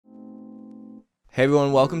Hey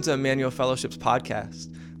everyone, welcome to Emmanuel Fellowship's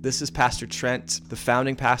podcast. This is Pastor Trent, the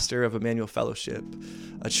founding pastor of Emmanuel Fellowship,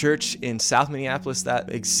 a church in South Minneapolis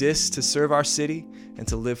that exists to serve our city and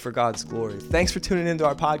to live for God's glory. Thanks for tuning into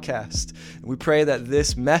our podcast. We pray that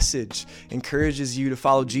this message encourages you to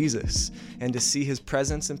follow Jesus and to see his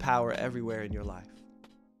presence and power everywhere in your life.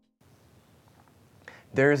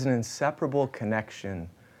 There is an inseparable connection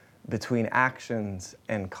between actions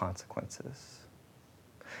and consequences.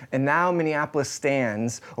 And now Minneapolis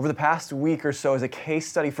stands over the past week or so as a case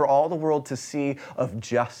study for all the world to see of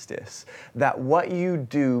justice, that what you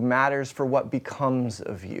do matters for what becomes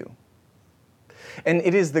of you. And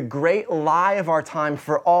it is the great lie of our time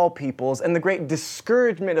for all peoples and the great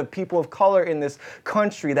discouragement of people of color in this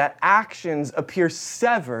country that actions appear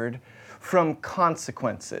severed from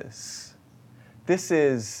consequences. This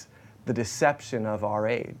is the deception of our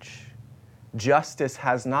age. Justice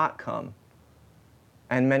has not come,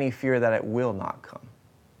 and many fear that it will not come.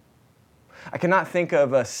 I cannot think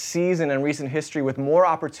of a season in recent history with more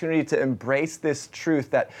opportunity to embrace this truth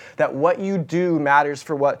that what you do matters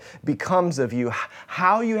for what becomes of you.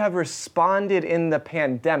 How you have responded in the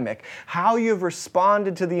pandemic, how you have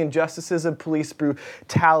responded to the injustices of police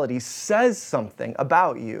brutality says something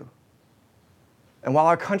about you. And while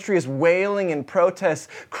our country is wailing in protest,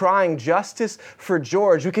 crying justice for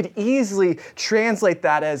George, we could easily translate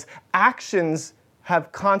that as actions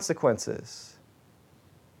have consequences.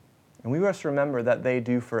 And we must remember that they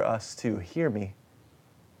do for us too. Hear me.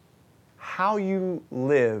 How you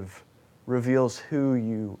live reveals who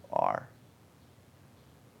you are.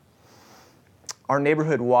 Our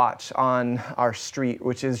neighborhood watch on our street,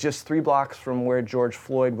 which is just 3 blocks from where George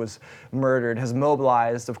Floyd was murdered, has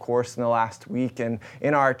mobilized, of course, in the last week. And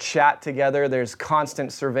in our chat together, there's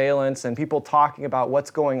constant surveillance and people talking about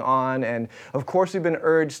what's going on. And of course, we've been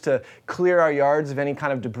urged to clear our yards of any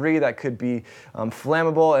kind of debris that could be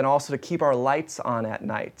flammable, and also to keep our lights on at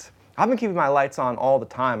night. I've been keeping my lights on all the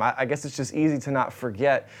time. I guess it's just easy to not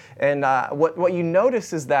forget. And what you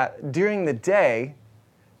notice is that during the day,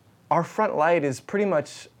 our front light is pretty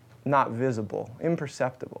much not visible,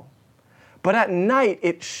 imperceptible. But at night,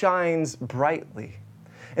 it shines brightly.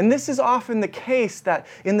 And this is often the case that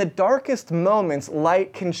in the darkest moments,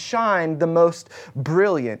 light can shine the most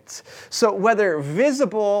brilliant. So whether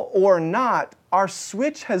visible or not, our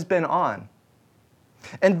switch has been on.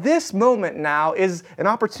 And this moment now is an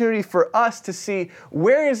opportunity for us to see,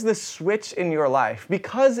 where is the switch in your life?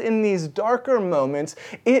 Because in these darker moments,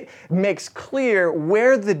 it makes clear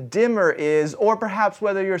where the dimmer is, or perhaps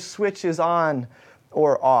whether your switch is on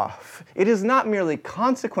or off. It is not merely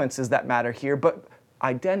consequences that matter here, but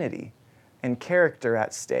identity and character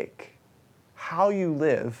at stake. How you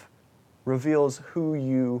live reveals who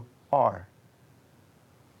you are.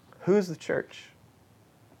 Who's the church?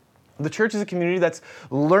 The church is a community that's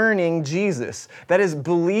learning Jesus, that is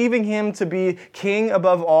believing him to be king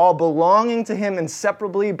above all, belonging to him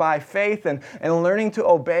inseparably by faith, and learning to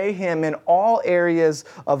obey him in all areas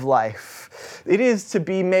of life. It is to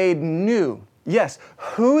be made new. Yes,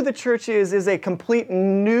 who the church is a complete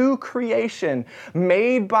new creation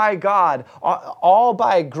made by God, all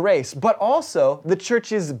by grace. But also, the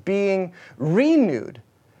church is being renewed.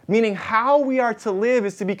 Meaning how we are to live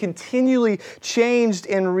is to be continually changed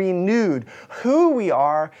and renewed. Who we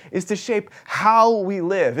are is to shape how we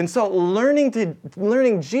live. And so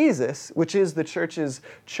learning Jesus, which is the church's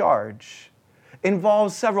charge,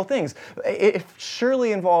 involves several things. It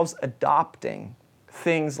surely involves adopting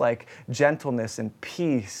things like gentleness and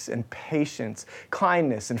peace and patience,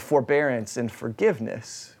 kindness and forbearance and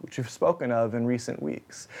forgiveness, which we've spoken of in recent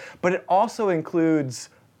weeks. But it also includes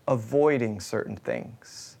avoiding certain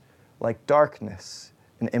things, like darkness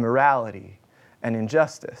and immorality and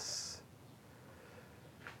injustice.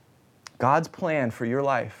 God's plan for your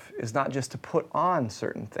life is not just to put on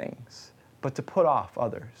certain things, but to put off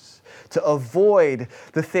others, to avoid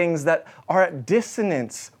the things that are at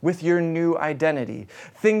dissonance with your new identity,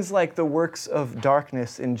 things like the works of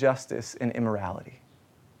darkness, injustice, and immorality.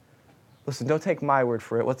 Listen, don't take my word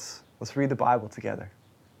for it. Let's read the Bible together.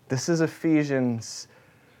 This is Ephesians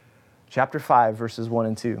chapter 5, verses 1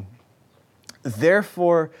 and 2.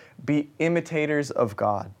 Therefore, be imitators of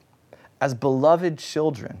God, as beloved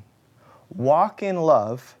children. Walk in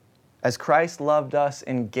love, as Christ loved us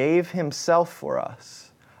and gave himself for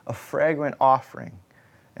us, a fragrant offering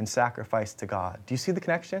and sacrifice to God. Do you see the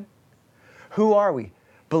connection? Who are we?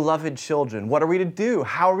 Beloved children. What are we to do?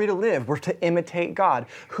 How are we to live? We're to imitate God.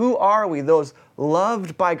 Who are we? Those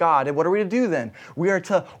loved by God. And what are we to do then? We are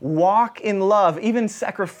to walk in love, even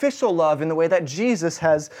sacrificial love, in the way that Jesus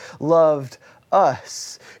has loved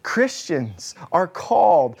us, Christians, are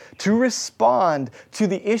called to respond to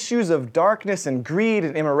the issues of darkness and greed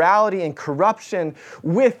and immorality and corruption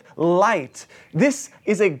with light. This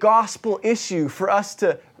is a gospel issue for us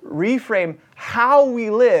to reframe how we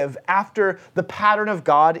live after the pattern of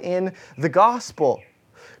God in the gospel.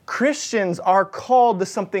 Christians are called to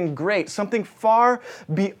something great, something far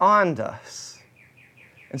beyond us.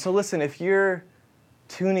 And so listen, if you're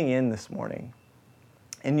tuning in this morning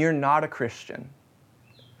and you're not a Christian,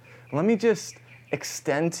 let me just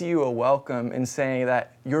extend to you a welcome in saying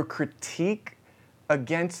that your critique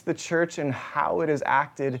against the church and how it has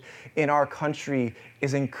acted in our country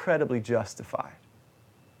is incredibly justified.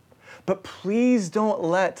 But please don't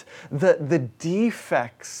let the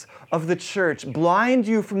defects of the church blind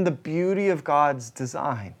you from the beauty of God's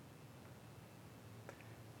design.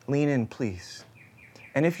 Lean in, please.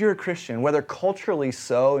 And if you're a Christian, whether culturally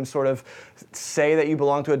so and sort of say that you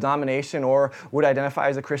belong to a denomination or would identify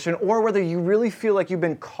as a Christian, or whether you really feel like you've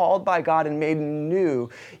been called by God and made new,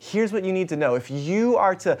 here's what you need to know. If you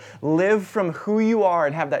are to live from who you are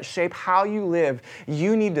and have that shape how you live,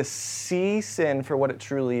 you need to see sin for what it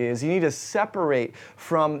truly is. You need to separate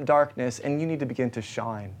from darkness, and you need to begin to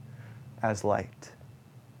shine as light.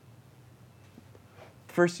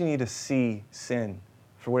 First, you need to see sin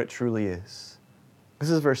for what it truly is. This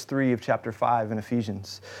is verse 3 of chapter 5 in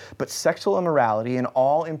Ephesians. But sexual immorality and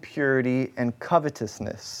all impurity and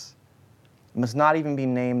covetousness must not even be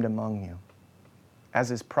named among you, as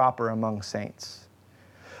is proper among saints.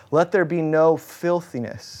 Let there be no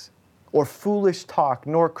filthiness or foolish talk,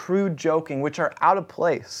 nor crude joking, which are out of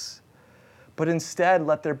place, but instead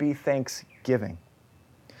let there be thanksgiving.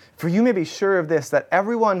 For you may be sure of this, that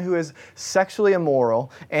everyone who is sexually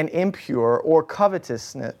immoral and impure or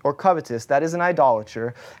covetous, that is an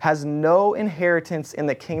idolater, has no inheritance in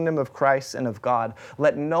the kingdom of Christ and of God.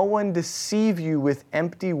 Let no one deceive you with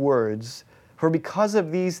empty words, for because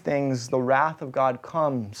of these things the wrath of God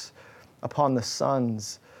comes upon the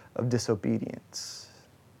sons of disobedience.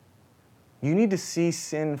 You need to see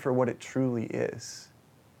sin for what it truly is: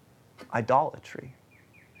 idolatry.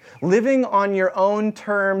 Living on your own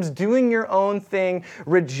terms, doing your own thing,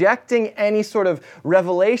 rejecting any sort of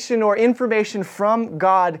revelation or information from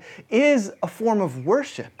God is a form of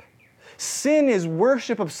worship. Sin is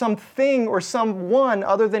worship of something or someone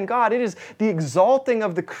other than God. It is the exalting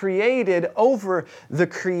of the created over the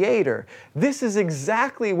Creator. This is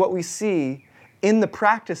exactly what we see in the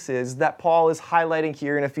practices that Paul is highlighting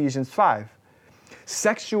here in Ephesians 5.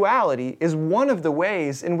 Sexuality is one of the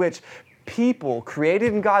ways in which people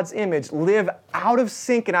created in God's image live out of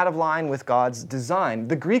sync and out of line with God's design.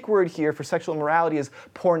 The Greek word here for sexual immorality is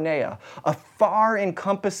porneia, a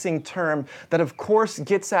far-encompassing term that of course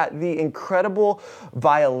gets at the incredible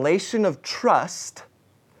violation of trust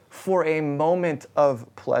for a moment of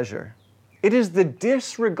pleasure. It is the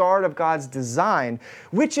disregard of God's design,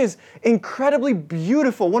 which is incredibly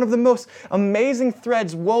beautiful. One of the most amazing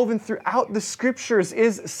threads woven throughout the scriptures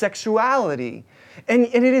is sexuality. And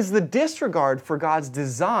it is the disregard for God's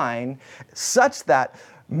design such that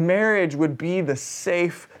marriage would be the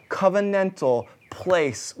safe, covenantal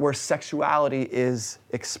place where sexuality is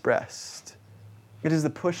expressed. It is the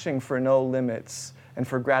pushing for no limits and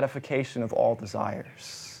for gratification of all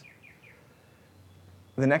desires.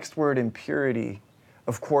 The next word, impurity,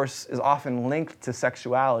 of course, is often linked to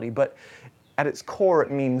sexuality, but at its core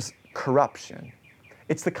it means corruption.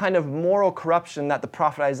 It's the kind of moral corruption that the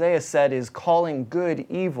prophet Isaiah said is calling good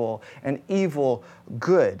evil and evil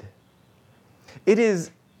good. It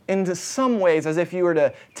is in some ways as if you were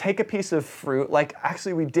to take a piece of fruit, like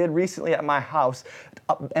actually we did recently at my house,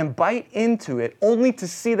 and bite into it, only to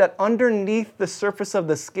see that underneath the surface of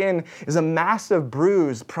the skin is a massive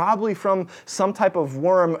bruise, probably from some type of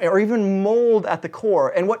worm or even mold at the core.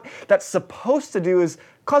 And what that's supposed to do is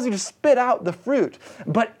cause you to spit out the fruit.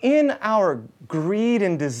 But in our greed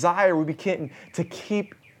and desire, we begin to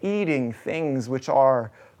keep eating things which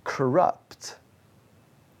are corrupt.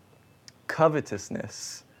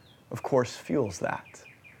 Covetousness, of course, fuels that.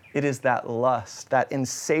 It is that lust, that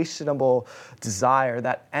insatiable desire,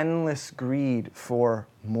 that endless greed for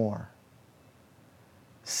more.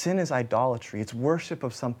 Sin is idolatry. It's worship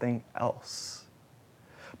of something else.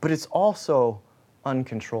 But it's also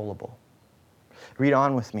uncontrollable. Read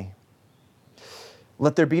on with me.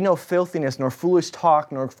 Let there be no filthiness, nor foolish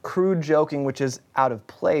talk, nor crude joking, which is out of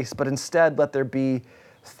place, but instead let there be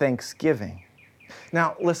thanksgiving.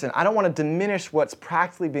 Now, listen, I don't want to diminish what's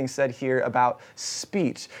practically being said here about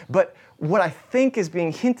speech, but what I think is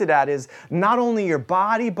being hinted at is not only your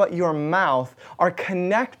body, but your mouth are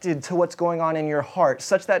connected to what's going on in your heart,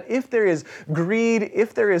 such that if there is greed,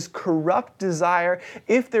 if there is corrupt desire,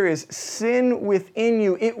 if there is sin within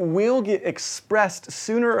you, it will get expressed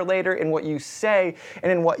sooner or later in what you say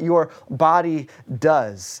and in what your body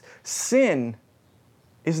does. Sin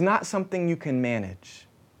is not something you can manage.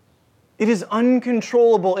 It is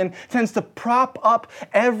uncontrollable and tends to prop up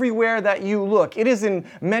everywhere that you look. It is in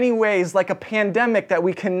many ways like a pandemic that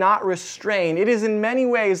we cannot restrain. It is in many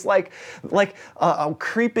ways like a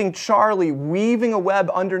creeping Charlie weaving a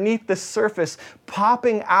web underneath the surface,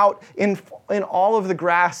 popping out in all of the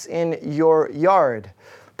grass in your yard.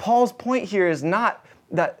 Paul's point here is not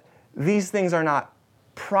that these things are not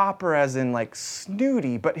proper as in like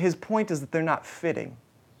snooty, but his point is that they're not fitting.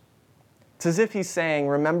 It's as if he's saying,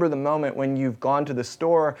 remember the moment when you've gone to the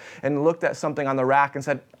store and looked at something on the rack and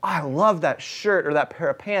said, I love that shirt or that pair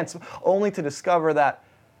of pants, only to discover that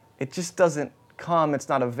it just doesn't come, it's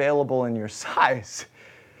not available in your size.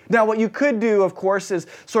 Now, what you could do, of course, is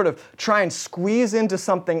sort of try and squeeze into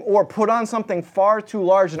something or put on something far too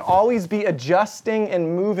large and always be adjusting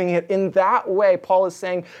and moving it. In that way, Paul is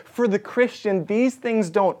saying, for the Christian, these things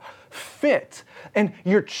don't fit. And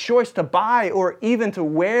your choice to buy or even to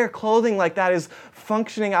wear clothing like that is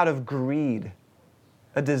functioning out of greed,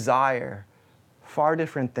 a desire, far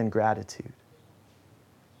different than gratitude.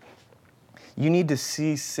 You need to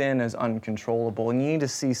see sin as uncontrollable, and you need to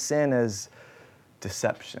see sin as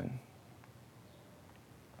deception.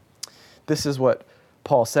 This is what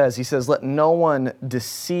Paul says. He says, let no one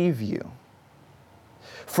deceive you.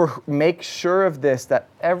 For make sure of this, that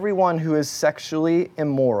everyone who is sexually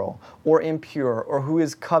immoral or impure or who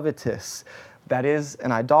is covetous, that is,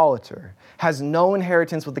 an idolater, has no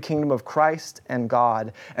inheritance with the kingdom of Christ and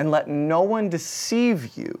God. And let no one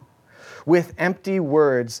deceive you with empty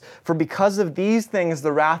words, for because of these things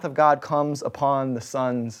the wrath of God comes upon the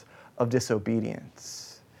sons of disobedience.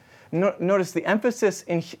 Notice the emphasis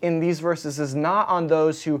in these verses is not on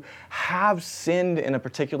those who have sinned in a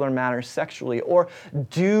particular manner sexually or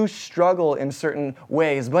do struggle in certain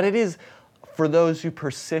ways, but it is for those who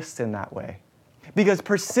persist in that way. Because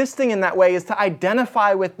persisting in that way is to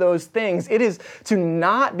identify with those things. It is to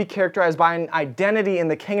not be characterized by an identity in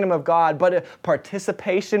the kingdom of God, but a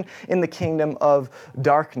participation in the kingdom of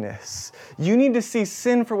darkness. You need to see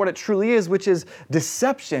sin for what it truly is, which is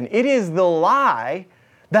deception. It is the lie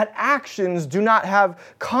that actions do not have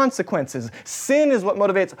consequences. Sin is what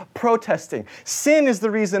motivates protesting. Sin is the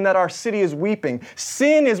reason that our city is weeping.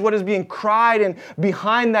 Sin is what is being cried and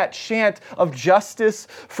behind that chant of justice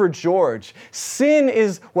for George. Sin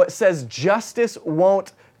is what says justice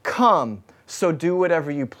won't come, so do whatever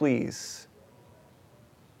you please.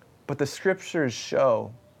 But the scriptures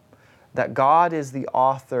show that God is the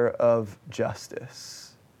author of justice.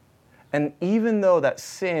 And even though that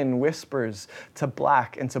sin whispers to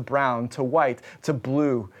black and to brown, to white, to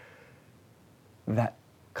blue, that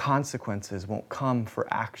consequences won't come for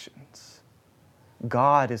actions.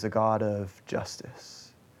 God is a God of justice.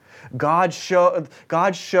 God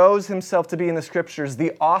shows himself to be in the scriptures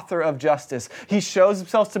the author of justice. He shows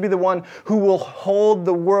himself to be the one who will hold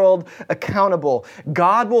the world accountable.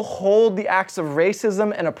 God will hold the acts of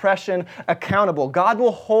racism and oppression accountable. God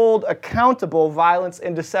will hold accountable violence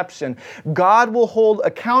and deception. God will hold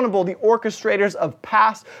accountable the orchestrators of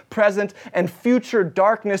past, present, and future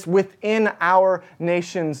darkness within our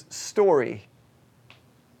nation's story.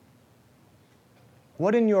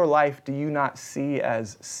 What in your life do you not see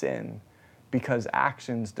as sin because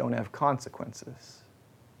actions don't have consequences?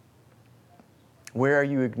 Where are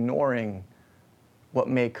you ignoring what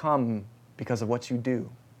may come because of what you do?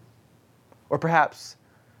 Or perhaps,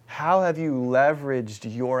 how have you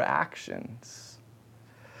leveraged your actions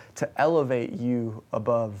to elevate you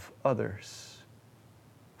above others?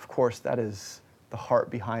 Of course, that is the heart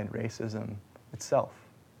behind racism itself.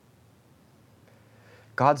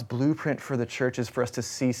 God's blueprint for the church is for us to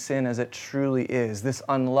see sin as it truly is, this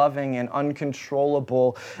unloving and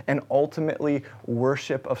uncontrollable and ultimately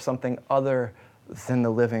worship of something other than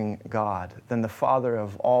the living God, than the Father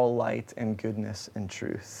of all light and goodness and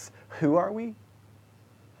truth. Who are we?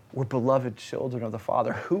 We're beloved children of the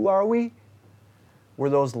Father. Who are we? We're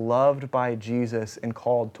those loved by Jesus and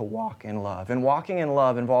called to walk in love. And walking in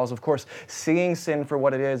love involves, of course, seeing sin for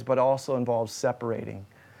what it is, but also involves separating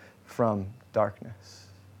from darkness.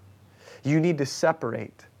 You need to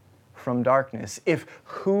separate from darkness if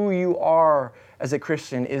who you are as a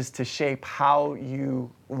Christian is to shape how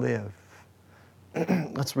you live.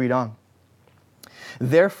 Let's read on.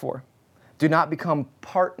 Therefore, Do not become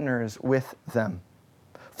partners with them.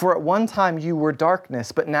 For at one time you were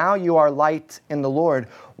darkness, but now you are light in the Lord.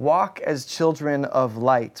 Walk as children of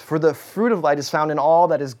light. For the fruit of light is found in all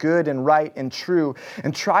that is good and right and true,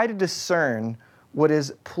 and try to discern what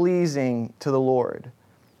is pleasing to the Lord.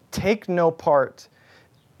 Take no part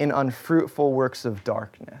in unfruitful works of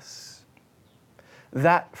darkness.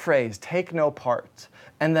 That phrase, take no part,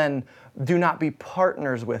 and then do not be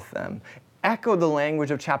partners with them, echo the language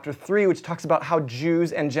of chapter 3, which talks about how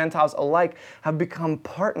Jews and Gentiles alike have become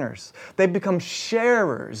partners. They've become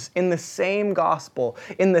sharers in the same gospel,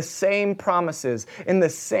 in the same promises, in the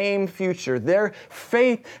same future. Their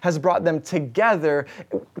faith has brought them together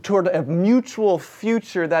toward a mutual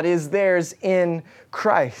future that is theirs in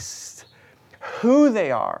Christ. Who they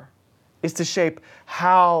are is to shape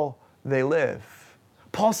how they live.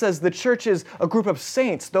 Paul says the church is a group of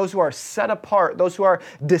saints, those who are set apart, those who are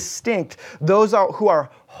distinct, who are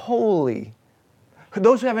holy,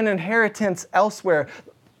 those who have an inheritance elsewhere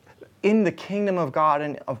in the kingdom of God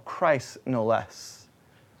and of Christ, no less.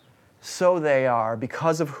 So they are,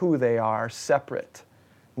 because of who they are, separate,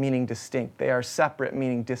 meaning distinct. They are separate,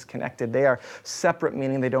 meaning disconnected. They are separate,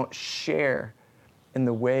 meaning they don't share in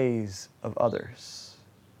the ways of others.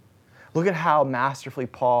 Look at how masterfully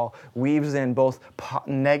Paul weaves in both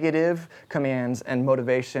negative commands and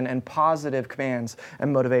motivation and positive commands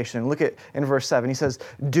and motivation. Look at in verse 7. He says,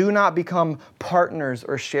 do not become partners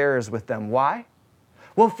or sharers with them. Why?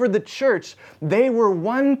 Well, for the church, they were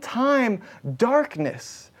one time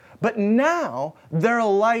darkness, but now they're a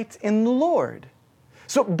light in the Lord.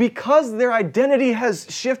 So because their identity has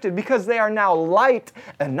shifted, because they are now light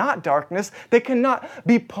and not darkness, they cannot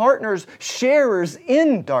be partners, sharers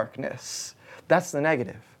in darkness. That's the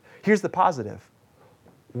negative. Here's the positive.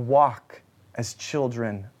 Walk as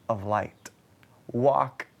children of light.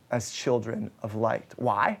 Walk as children of light.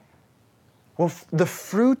 Why? Well, the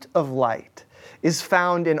fruit of light is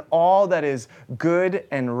found in all that is good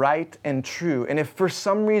and right and true. And if for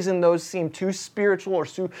some reason those seem too spiritual or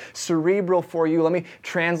too cerebral for you, let me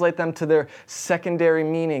translate them to their secondary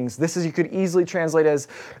meanings. You could easily translate as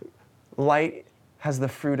light has the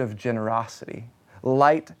fruit of generosity.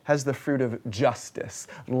 Light has the fruit of justice.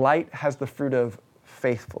 Light has the fruit of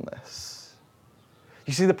faithfulness.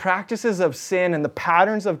 You see, the practices of sin and the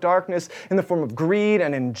patterns of darkness in the form of greed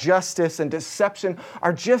and injustice and deception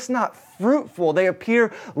are just not fruitful. They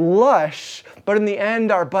appear lush, but in the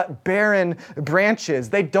end are but barren branches.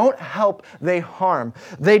 They don't help, they harm.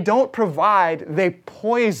 They don't provide, they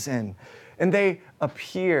poison. And they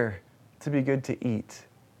appear to be good to eat,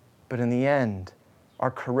 but in the end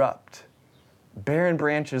are corrupt. Barren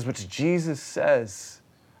branches, which Jesus says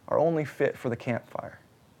are only fit for the campfire.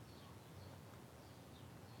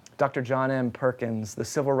 Dr. John M. Perkins, the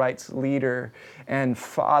civil rights leader and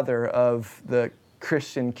father of the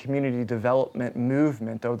Christian community development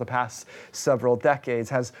movement over the past several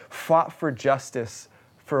decades, has fought for justice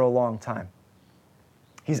for a long time.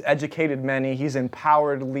 He's educated many, he's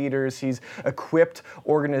empowered leaders, he's equipped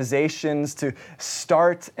organizations to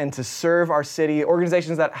start and to serve our city,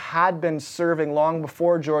 organizations that had been serving long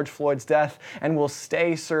before George Floyd's death and will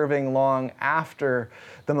stay serving long after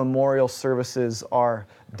the memorial services are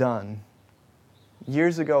done.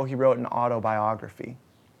 Years ago, he wrote an autobiography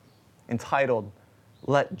entitled,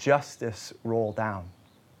 "Let Justice Roll Down."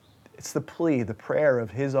 It's the plea, the prayer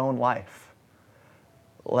of his own life.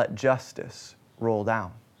 Let justice roll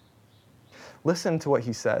down. Listen to what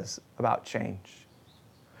he says about change.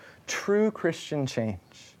 True Christian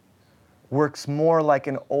change works more like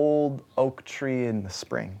an old oak tree in the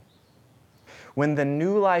spring, when the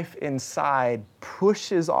new life inside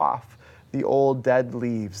pushes off the old dead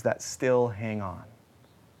leaves that still hang on.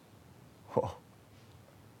 Whoa,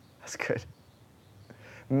 that's good.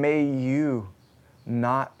 May you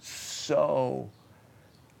not so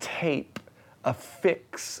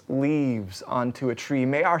affix leaves onto a tree.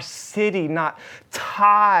 May our city not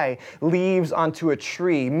tie leaves onto a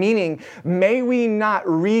tree, meaning may we not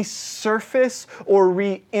resurface or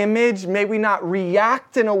re-image, may we not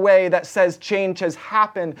react in a way that says change has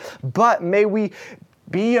happened, but may we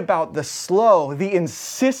be about the slow, the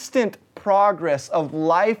insistent progress of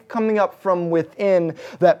life coming up from within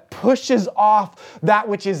that pushes off that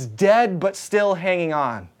which is dead but still hanging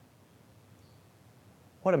on.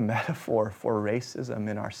 What a metaphor for racism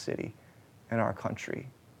in our city and our country.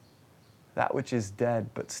 That which is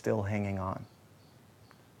dead but still hanging on.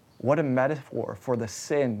 What a metaphor for the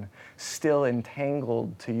sin still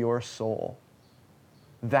entangled to your soul.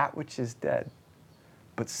 That which is dead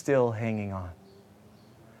but still hanging on.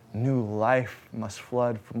 New life must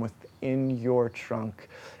flood from within your trunk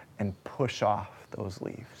and push off those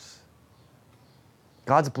leaves.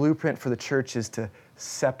 God's blueprint for the church is to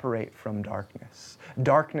separate from darkness.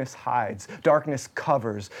 Darkness hides, darkness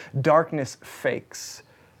covers, darkness fakes,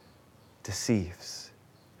 deceives.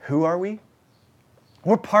 Who are we?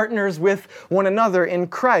 We're partners with one another in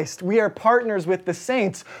Christ. We are partners with the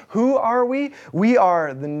saints. Who are we? We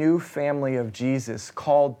are the new family of Jesus,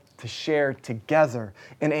 called to share together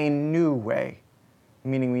in a new way,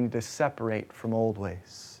 meaning we need to separate from old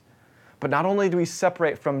ways. But not only do we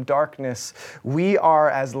separate from darkness, we are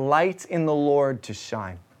as light in the Lord to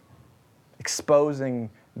shine, exposing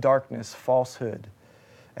darkness, falsehood,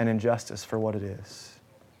 and injustice for what it is.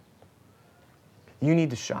 You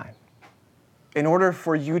need to shine. In order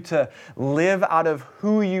for you to live out of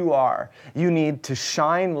who you are, you need to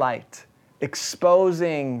shine light,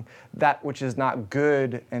 exposing that which is not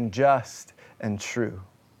good and just and true.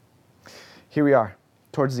 Here we are,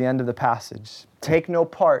 towards the end of the passage. Take no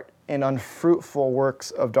part in unfruitful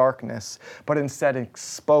works of darkness, but instead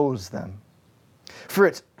expose them. For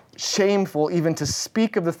it's shameful even to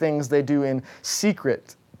speak of the things they do in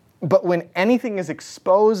secret. But when anything is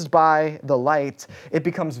exposed by the light, it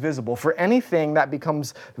becomes visible. For anything that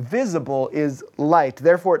becomes visible is light.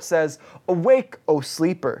 Therefore it says, "Awake, O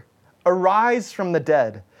sleeper, arise from the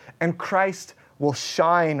dead, and Christ will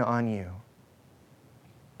shine on you."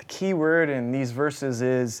 The key word in these verses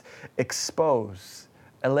is expose,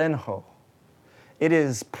 elenho. It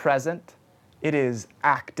is present, it is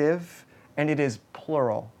active, and it is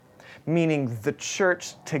plural. Meaning the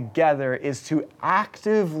church together is to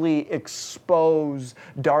actively expose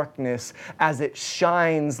darkness as it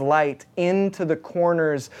shines light into the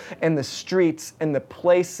corners and the streets and the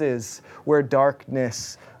places where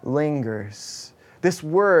darkness lingers. This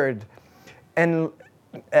word, elenho,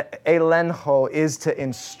 is to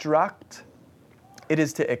instruct, it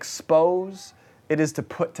is to expose, it is to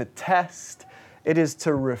put to test, it is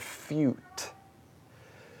to refute.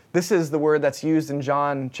 This is the word that's used in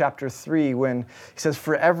John chapter 3 when he says,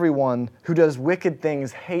 "For everyone who does wicked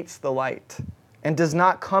things hates the light and does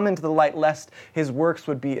not come into the light lest his works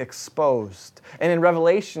would be exposed." And in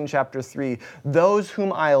Revelation chapter 3, "Those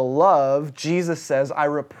whom I love," Jesus says, "I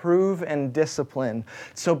reprove and discipline,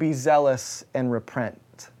 so be zealous and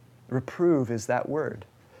repent." Reprove is that word.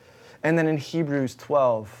 And then in Hebrews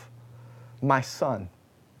 12, "My son,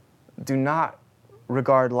 do not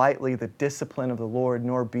regard lightly the discipline of the Lord,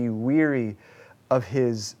 nor be weary of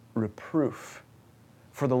his reproof.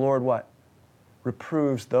 For the Lord" what?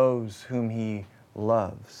 "Reproves those whom he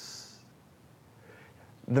loves."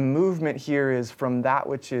 The movement here is from that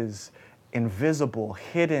which is invisible,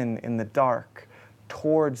 hidden in the dark,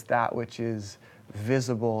 towards that which is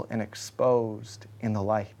visible and exposed in the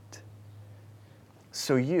light.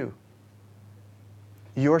 So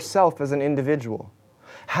yourself as an individual,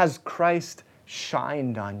 has Christ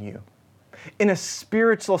shined on you? In a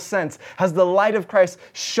spiritual sense, has the light of Christ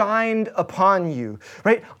shined upon you?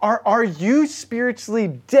 Right? Are you spiritually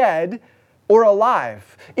dead or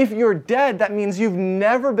alive? If you're dead, that means you've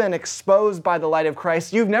never been exposed by the light of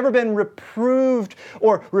Christ. You've never been reproved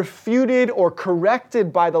or refuted or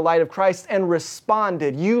corrected by the light of Christ and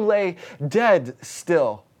responded. You lay dead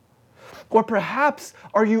still. Or perhaps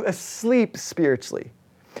are you asleep spiritually?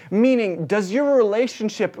 Meaning, does your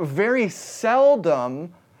relationship very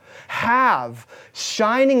seldom have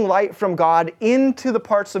shining light from God into the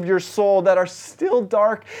parts of your soul that are still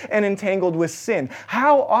dark and entangled with sin?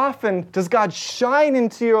 How often does God shine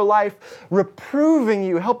into your life, reproving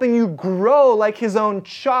you, helping you grow like his own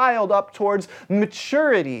child up towards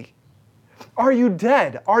maturity? Are you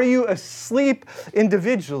dead? Are you asleep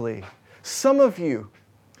individually? Some of you,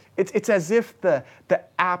 it's as if the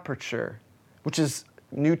aperture, which is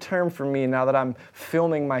new term for me now that I'm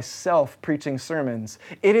filming myself preaching sermons.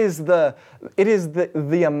 It is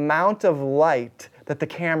the amount of light that the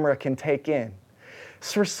camera can take in.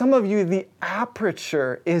 So for some of you, the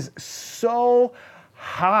aperture is so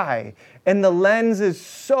high and the lens is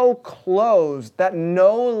so closed that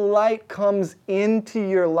no light comes into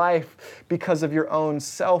your life because of your own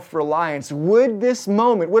self-reliance. Would this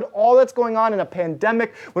moment, would all that's going on in a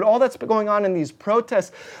pandemic, would all that's going on in these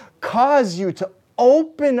protests cause you to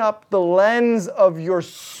open up the lens of your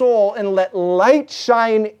soul and let light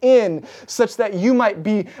shine in such that you might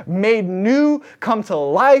be made new, come to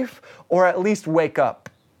life, or at least wake up?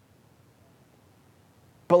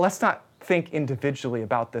 But let's not think individually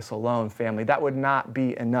about this alone, family. That would not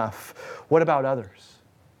be enough. What about others?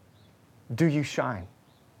 Do you shine?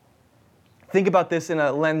 Think about this in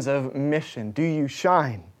a lens of mission. Do you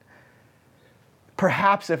shine?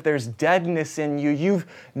 Perhaps if there's deadness in you, you've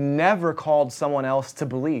never called someone else to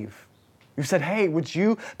believe. You said, "Hey, would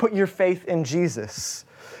you put your faith in Jesus?"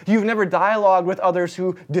 You've never dialogued with others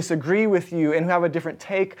who disagree with you and who have a different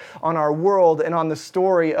take on our world and on the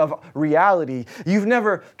story of reality. You've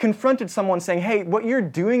never confronted someone saying, hey, what you're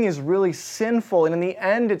doing is really sinful, and in the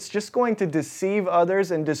end, it's just going to deceive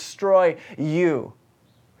others and destroy you.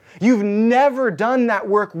 You've never done that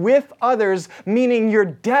work with others, meaning you're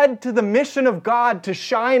dead to the mission of God to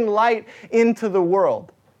shine light into the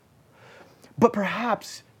world. But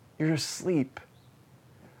perhaps you're asleep.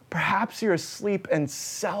 Perhaps you're asleep, and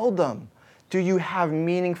seldom do you have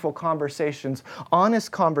meaningful conversations,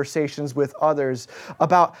 honest conversations with others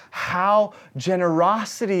about how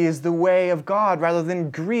generosity is the way of God rather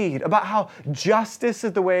than greed, about how justice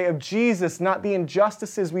is the way of Jesus, not the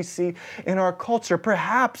injustices we see in our culture.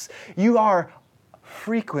 Perhaps you are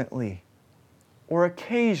frequently or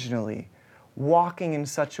occasionally walking in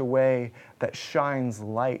such a way that shines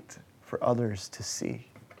light for others to see.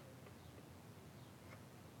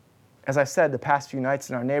 As I said, the past few nights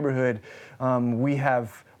in our neighborhood, we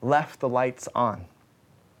have left the lights on.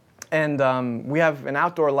 And we have an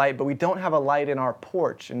outdoor light, but we don't have a light in our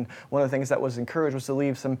porch. And one of the things that was encouraged was to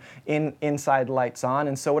leave some inside lights on.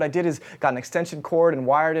 And so what I did is got an extension cord and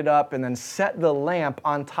wired it up and then set the lamp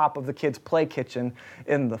on top of the kids' play kitchen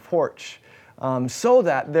in the porch, so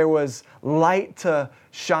that there was light to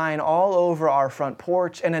shine all over our front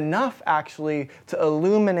porch and enough actually to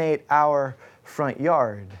illuminate our front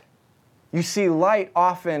yard. You see, light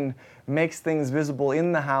often makes things visible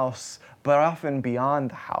in the house, but often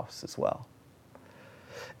beyond the house as well.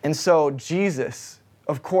 And so Jesus,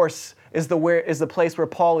 of course, is the place where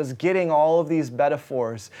Paul is getting all of these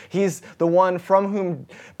metaphors. He's the one from whom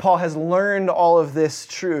Paul has learned all of this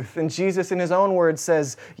truth. And Jesus, in his own words,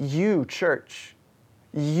 says, you, church,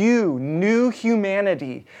 you, new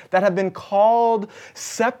humanity that have been called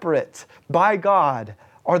separate by God,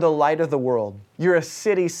 are the light of the world. You're a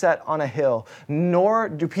city set on a hill. Nor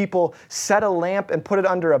do people set a lamp and put it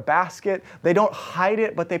under a basket. They don't hide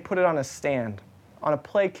it, but they put it on a stand, on a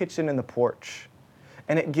play kitchen in the porch.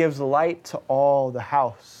 And it gives light to all the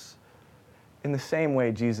house. In the same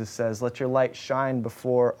way, Jesus says, let your light shine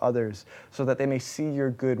before others so that they may see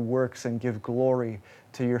your good works and give glory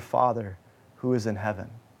to your Father who is in heaven.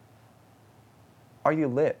 Are you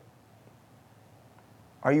lit?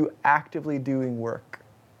 Are you actively doing work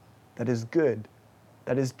that is good,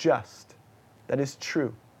 that is just, that is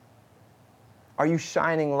true? Are you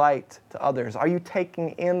shining light to others? Are you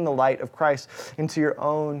taking in the light of Christ into your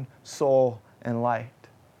own soul and life?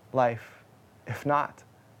 If not,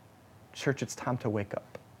 church, it's time to wake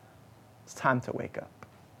up. It's time to wake up.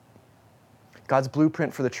 God's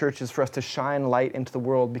blueprint for the church is for us to shine light into the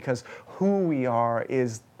world because who we are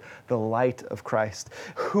is the light of Christ.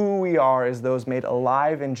 Who we are is those made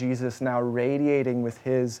alive in Jesus, now radiating with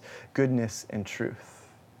His goodness and truth.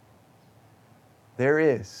 There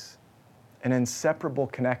is an inseparable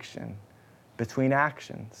connection between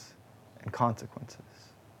actions and consequences.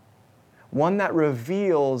 One that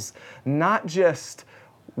reveals not just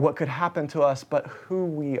what could happen to us, but who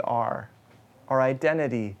we are, our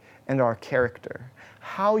identity and our character.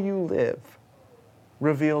 How you live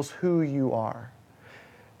reveals who you are.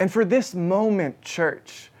 And for this moment,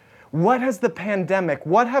 church, what has the pandemic,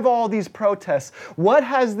 what have all these protests, what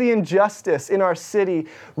has the injustice in our city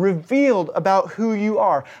revealed about who you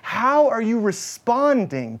are? How are you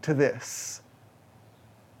responding to this?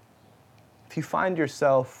 If you find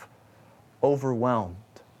yourself overwhelmed,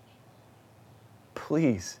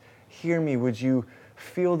 please hear me. Would you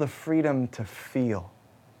feel the freedom to feel?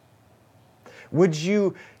 Would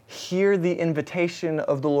you hear the invitation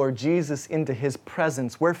of the Lord Jesus into His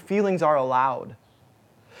presence where feelings are allowed?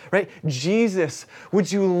 Right? Jesus,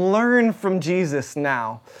 would you learn from Jesus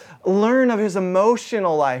now? Learn of His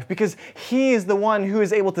emotional life because He is the one who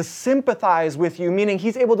is able to sympathize with you, meaning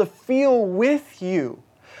He's able to feel with you,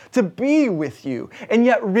 to be with you, and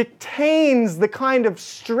yet retains the kind of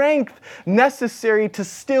strength necessary to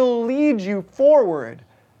still lead you forward.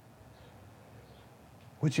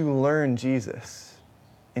 Would you learn Jesus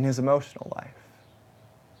in His emotional life?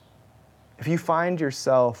 If you find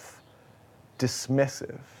yourself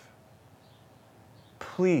dismissive,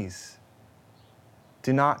 please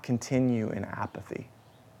do not continue in apathy.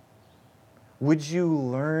 Would you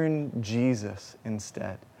learn Jesus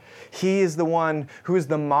instead? He is the one who is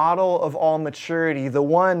the model of all maturity, the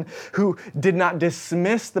one who did not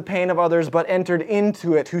dismiss the pain of others but entered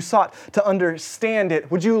into it, who sought to understand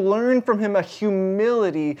it. Would you learn from Him a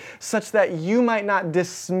humility such that you might not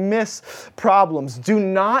dismiss problems? Do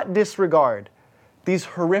not disregard these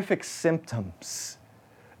horrific symptoms,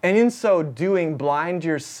 and in so doing, blind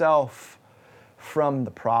yourself from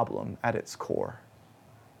the problem at its core.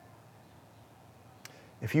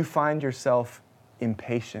 If you find yourself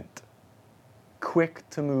impatient, quick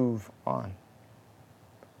to move on,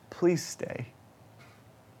 please stay.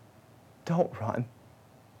 Don't run.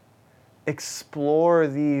 Explore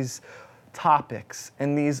these topics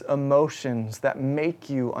and these emotions that make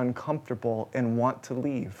you uncomfortable and want to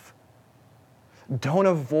leave. Don't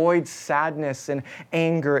avoid sadness and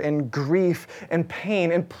anger and grief and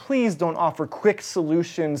pain. And please don't offer quick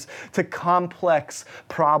solutions to complex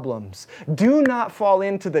problems. Do not fall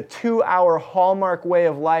into the 2-hour Hallmark way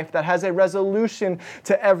of life that has a resolution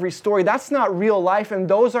to every story. That's not real life, and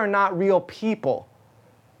those are not real people.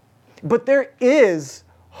 But there is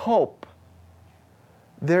hope.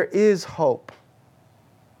 There is hope.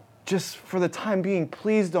 Just for the time being,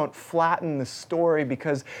 please don't flatten the story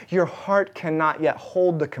because your heart cannot yet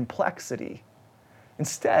hold the complexity.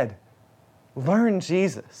 Instead, learn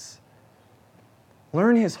Jesus.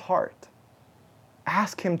 Learn his heart.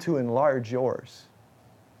 Ask him to enlarge yours.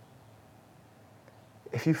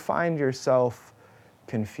 If you find yourself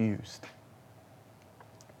confused,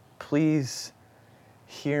 please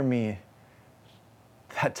hear me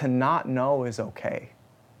that to not know is okay.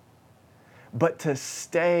 But to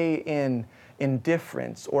stay in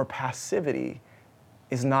indifference or passivity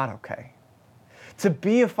is not okay. To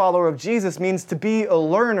be a follower of Jesus means to be a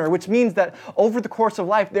learner, which means that over the course of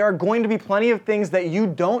life, there are going to be plenty of things that you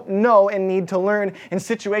don't know and need to learn in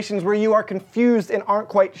situations where you are confused and aren't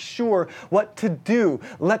quite sure what to do.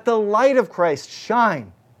 Let the light of Christ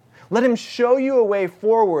shine. Let him show you a way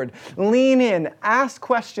forward. Lean in, ask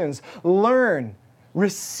questions, learn,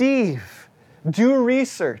 receive, do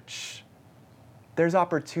research. There's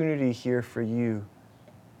opportunity here for you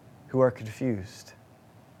who are confused.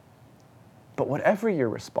 But whatever your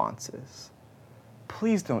response is,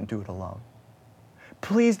 please don't do it alone.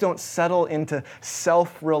 Please don't settle into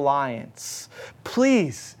self-reliance.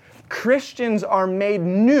 Please, Christians are made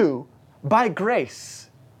new by grace.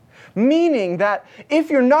 Meaning that if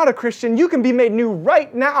you're not a Christian, you can be made new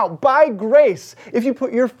right now by grace if you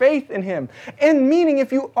put your faith in him. And meaning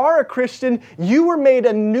if you are a Christian, you were made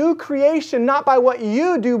a new creation, not by what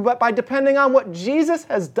you do, but by depending on what Jesus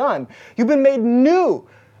has done. You've been made new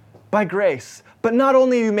by grace. But not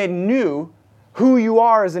only are you made new, who you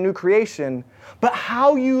are as a new creation, but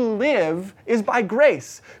how you live is by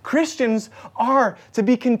grace. Christians are to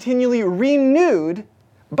be continually renewed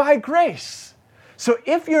by grace. So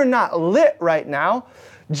if you're not lit right now,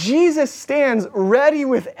 Jesus stands ready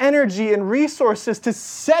with energy and resources to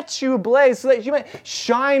set you ablaze so that you might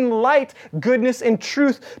shine light, goodness, and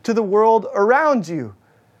truth to the world around you.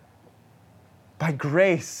 By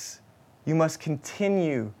grace, you must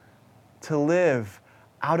continue to live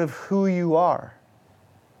out of who you are.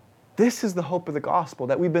 This is the hope of the gospel,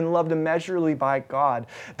 that we've been loved immeasurably by God,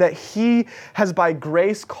 that he has by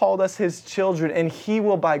grace called us his children, and he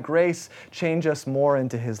will by grace change us more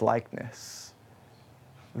into his likeness.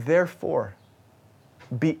 Therefore,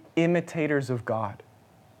 be imitators of God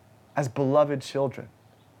as beloved children.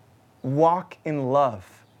 Walk in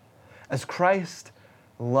love as Christ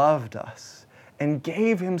loved us and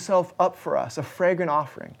gave himself up for us, a fragrant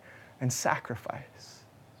offering and sacrifice.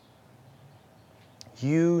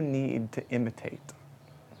 You need to imitate.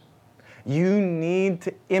 You need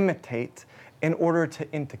to imitate in order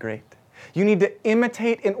to integrate. You need to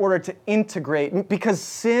imitate in order to integrate because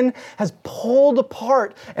sin has pulled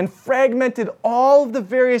apart and fragmented all of the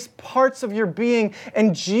various parts of your being.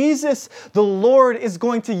 And Jesus, the Lord, is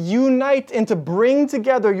going to unite and to bring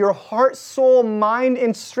together your heart, soul, mind,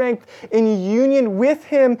 and strength in union with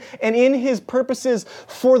him and in his purposes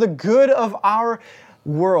for the good of our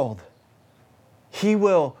world. He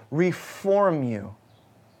will reform you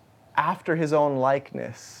after his own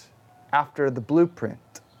likeness, after the blueprint.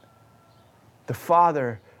 The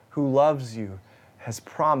Father who loves you has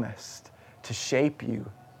promised to shape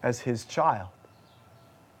you as his child.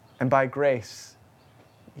 And by grace,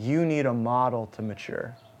 you need a model to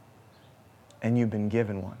mature, and you've been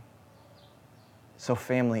given one. So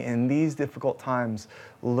family, in these difficult times,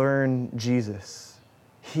 learn Jesus.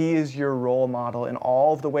 He is your role model in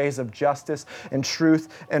all of the ways of justice and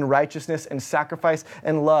truth and righteousness and sacrifice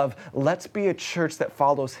and love. Let's be a church that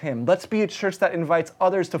follows him. Let's be a church that invites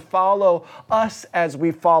others to follow us as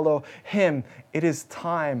we follow him. It is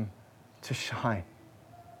time to shine,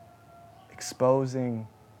 exposing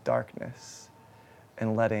darkness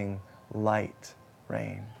and letting light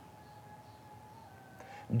reign.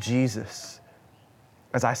 Jesus,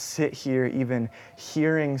 as I sit here even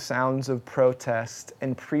hearing sounds of protest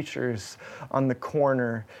and preachers on the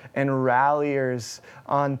corner and ralliers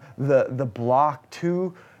on the block,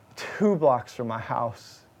 two blocks from my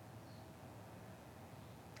house,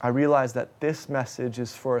 I realize that this message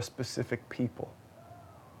is for a specific people.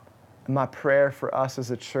 And my prayer for us as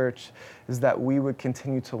a church is that we would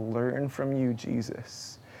continue to learn from you,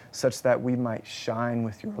 Jesus, such that we might shine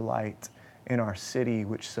with your light in our city,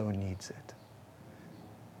 which so needs it.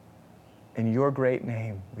 In your great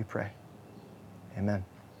name, we pray. Amen.